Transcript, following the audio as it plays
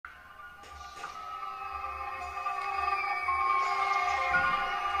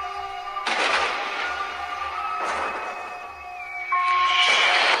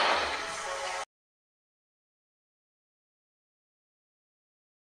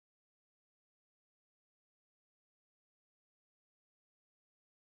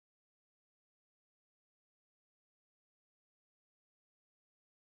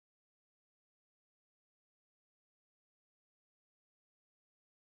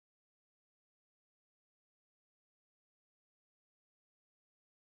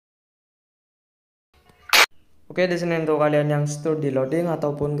Oke, di sini untuk kalian yang stuck di loading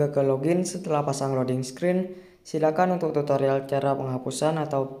ataupun gagal login setelah pasang loading screen, silakan untuk tutorial cara penghapusan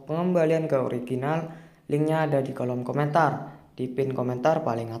atau pengembalian ke original. Linknya ada di kolom komentar, di pin komentar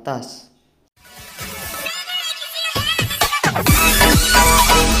paling atas.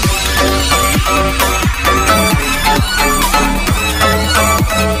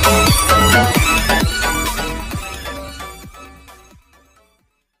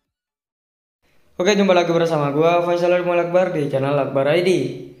 Oke, jumpa lagi bersama gua Faisal di channel Akbar ID.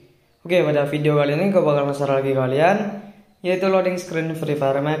 Oke, pada video kali ini gue bakal nge-share lagi kalian, yaitu loading screen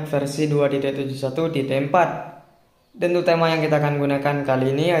freefire Mac versi 2.71 di T4. Dan untuk tema yang kita akan gunakan kali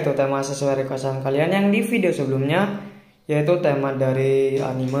ini yaitu tema sesuai requestan kalian yang di video sebelumnya, yaitu tema dari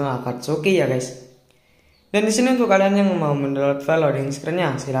anime Akatsuki ya guys. Dan di sini untuk kalian yang mau mendownload file loading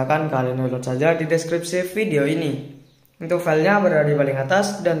screen-nya, silakan kalian download saja di deskripsi video ini. Untuk filenya berada di paling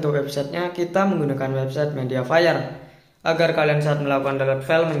atas, dan untuk websitenya kita menggunakan website MediaFire agar kalian saat melakukan download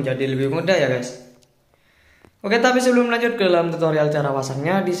file menjadi lebih mudah ya guys. Oke, tapi sebelum lanjut ke dalam tutorial cara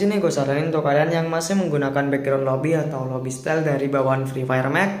pasangnya, di sini gue saranin untuk kalian yang masih menggunakan background lobby atau lobby style dari bawaan freefire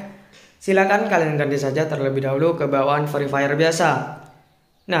Mac, silakan kalian ganti saja terlebih dahulu ke bawaan freefire biasa.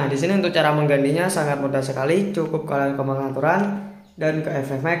 Nah, di sini untuk cara menggantinya sangat mudah sekali, cukup kalian ke pengaturan dan ke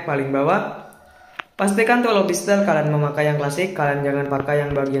efek Mac paling bawah. Pastikan untuk lobby style kalian memakai yang klasik, kalian jangan pakai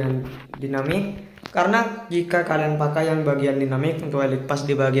yang bagian dinamik. Karena jika kalian pakai yang bagian dinamik untuk edit pas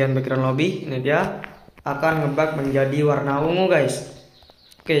di bagian background lobby, ini dia akan ngebug menjadi warna ungu guys.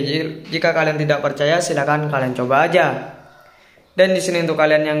 Oke, jika kalian tidak percaya silakan kalian coba aja. Dan di sini untuk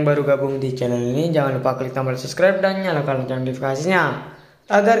kalian yang baru gabung di channel ini, jangan lupa klik tombol subscribe dan nyalakan lonceng notifikasinya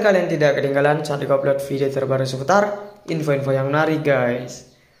agar kalian tidak ketinggalan saat upload video terbaru seputar info-info yang menarik guys.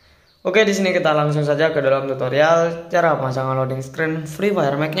 Oke, di sini kita langsung saja ke dalam tutorial cara pemasangan loading screen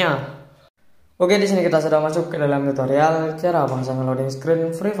freefire Mac-nya. Oke, di sini kita sudah masuk ke dalam tutorial cara pemasangan loading screen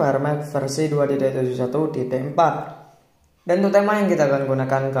freefire Mac versi 2.71 di T4. Dan untuk tema yang kita akan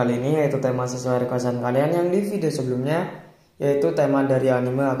gunakan kali ini yaitu tema sesuai requestan kalian yang di video sebelumnya, yaitu tema dari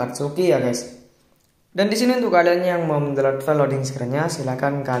anime Akatsuki ya guys. Dan di sini untuk kalian yang mau mendownload file loading screen-nya,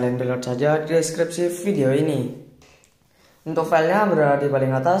 silakan kalian download saja di deskripsi video ini. Untuk filenya berada di paling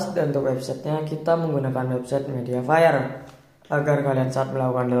atas, dan untuk websitenya kita menggunakan website MediaFire agar kalian saat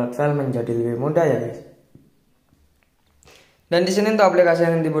melakukan download file menjadi lebih mudah ya guys. Dan di sini untuk aplikasi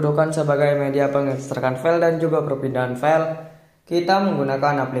yang dibutuhkan sebagai media pengekstrakan file dan juga perpindahan file, kita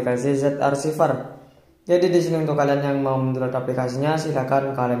menggunakan aplikasi Zarchiver. Jadi di sini untuk kalian yang mau mendownload aplikasinya,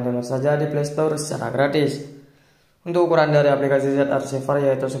 silakan kalian download saja di Play Store secara gratis. Untuk ukuran dari aplikasi Zarchiver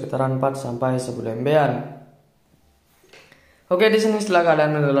yaitu sekitaran 4-10 MB-an. Oke, di sini setelah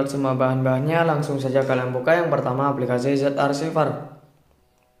kalian mendownload semua bahan-bahannya, langsung saja kalian buka yang pertama aplikasi Zarchiver.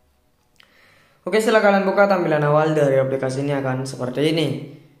 Oke, setelah kalian buka, tampilan awal dari aplikasi ini akan seperti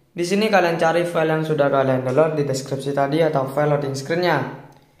ini. Di sini kalian cari file yang sudah kalian download di deskripsi tadi atau file loading screen-nya.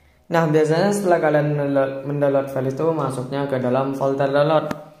 Nah, biasanya setelah kalian mendownload file itu masuknya ke dalam folder download.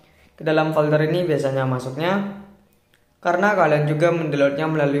 Ke dalam folder ini biasanya masuknya karena kalian juga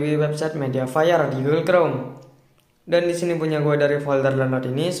mendownloadnya melalui website MediaFire di Google Chrome. Dan di sini punya gue dari folder download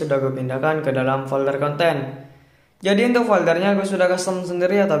ini sudah gue pindahkan ke dalam folder konten. Jadi untuk foldernya gue sudah custom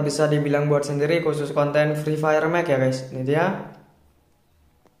sendiri atau bisa dibilang buat sendiri khusus konten freefire Mac ya guys. Ini dia.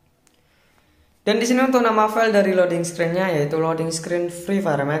 Dan di sini untuk nama file dari loading screen-nya yaitu loading screen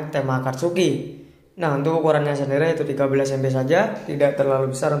freefire Mac tema akatsuki. Nah, untuk ukurannya sendiri itu 13 MB saja, tidak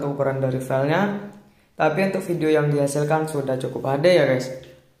terlalu besar untuk ukuran dari filenya. Tapi untuk video yang dihasilkan sudah cukup HD ya guys.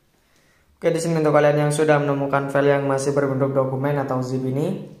 Oke, di sini untuk kalian yang sudah menemukan file yang masih berbentuk dokumen atau zip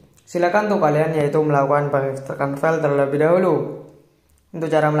ini, silakan untuk kalian yaitu melakukan pengekstrakan file terlebih dahulu. Untuk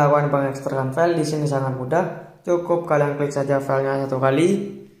cara melakukan pengekstrakan file di sini sangat mudah, cukup kalian klik saja filenya satu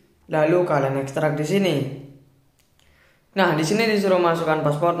kali, lalu kalian ekstrak di sini. Nah, di sini disuruh masukkan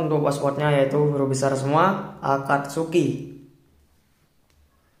password, untuk passwordnya yaitu huruf besar semua akatsuki.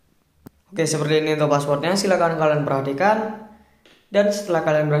 Oke, seperti ini untuk passwordnya, silakan kalian perhatikan. Dan setelah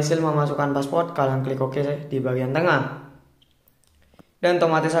kalian berhasil memasukkan password, kalian klik OK di bagian tengah. Dan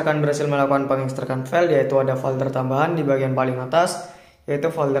otomatis akan berhasil melakukan pengekstrakan file, yaitu ada folder tambahan di bagian paling atas, yaitu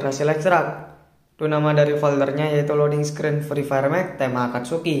folder hasil ekstrak. Itu nama dari foldernya yaitu loading screen freefire Mac tema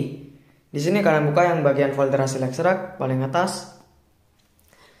akatsuki. Di sini kalian buka yang bagian folder hasil ekstrak paling atas.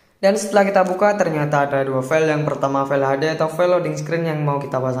 Dan setelah kita buka, ternyata ada dua file. Yang pertama file HD atau file loading screen yang mau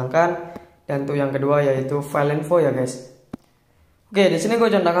kita pasangkan, dan untuk yang kedua yaitu file info ya guys. Oke, di sini gue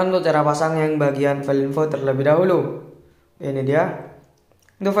contohkan untuk cara pasang yang bagian file info terlebih dahulu. Ini dia.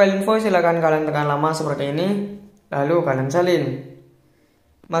 Untuk file info silakan kalian tekan lama seperti ini, lalu kalian salin.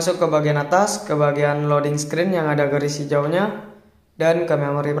 masuk ke bagian atas, ke bagian loading screen yang ada garis hijaunya, dan ke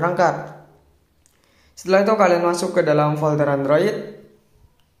memori perangkat. Setelah itu kalian masuk ke dalam folder Android,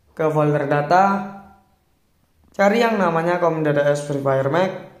 ke folder data, cari yang namanya com.ds freefire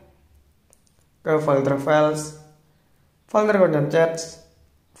Mac, ke folder files, folder content chats,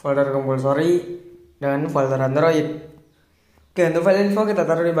 folder compulsory, dan folder Android. Oke, untuk file info kita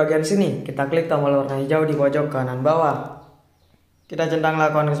taruh di bagian sini. Kita klik tombol warna hijau di pojok kanan bawah. Kita centang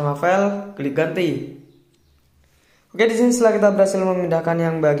lakukan ke semua file, klik ganti. Oke, di sini setelah kita berhasil memindahkan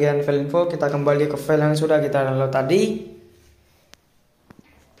yang bagian file info, kita kembali ke file yang sudah kita download tadi.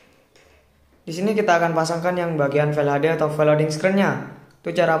 Di sini kita akan pasangkan yang bagian file HD atau file loading screen-nya.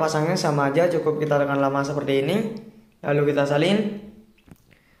 Itu cara pasangnya sama aja, cukup kita tekan lama seperti ini. Lalu kita salin.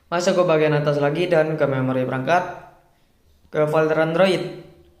 Masuk ke bagian atas lagi dan ke memori perangkat. Ke folder Android,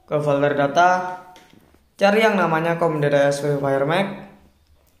 ke folder data, cari yang namanya com.ds freefire Mac,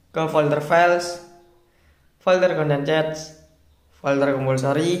 ke folder files, folder content chats, folder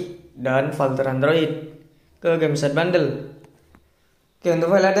compulsory, dan folder Android, ke gameset bundle. Oke, untuk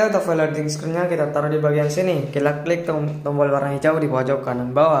file ada atau file loading screen-nya kita taruh di bagian sini. Kita klik tombol warna hijau di pojok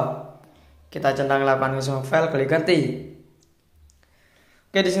kanan bawah. Kita centang lakukan ke semua file, klik ganti.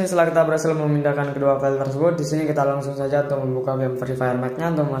 Oke, di sini setelah kita berhasil memindahkan kedua file tersebut, di sini kita langsung saja untuk membuka game freefire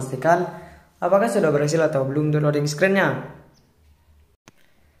Mac-nya untuk memastikan apakah sudah berhasil atau belum untuk loading screen-nya.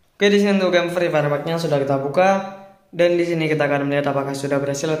 Oke, di sini untuk game freefire Mac-nya sudah kita buka, dan di sini kita akan melihat apakah sudah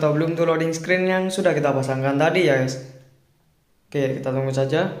berhasil atau belum untuk loading screen yang sudah kita pasangkan tadi ya guys. Oke, kita tunggu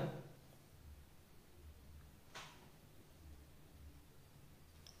saja.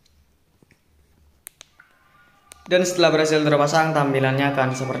 Dan setelah berhasil terpasang, tampilannya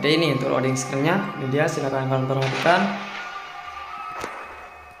akan seperti ini untuk loading screen-nya. Ini dia, silahkan kalian perhatikan.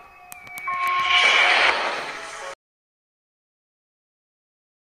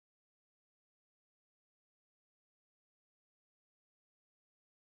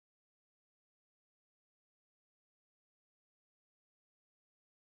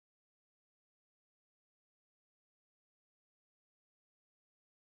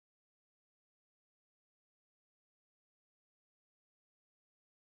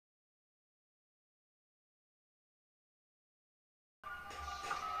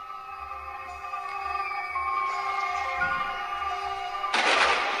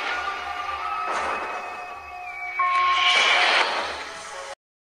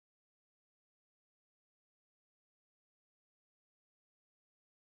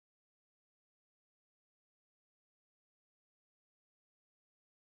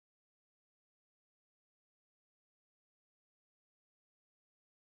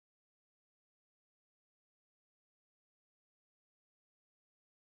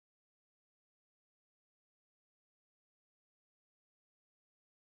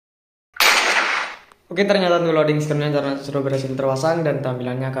 Oke, ternyata untuk loading screen-nya sudah berhasil terpasang dan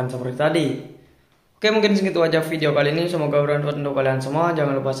tampilannya akan seperti tadi. Oke, mungkin segitu aja video kali ini. Semoga bermanfaat untuk kalian semua.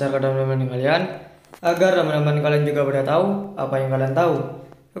 Jangan lupa share ke teman-teman kalian, agar teman-teman kalian juga pada tahu apa yang kalian tahu.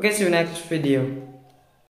 Oke, see you next video.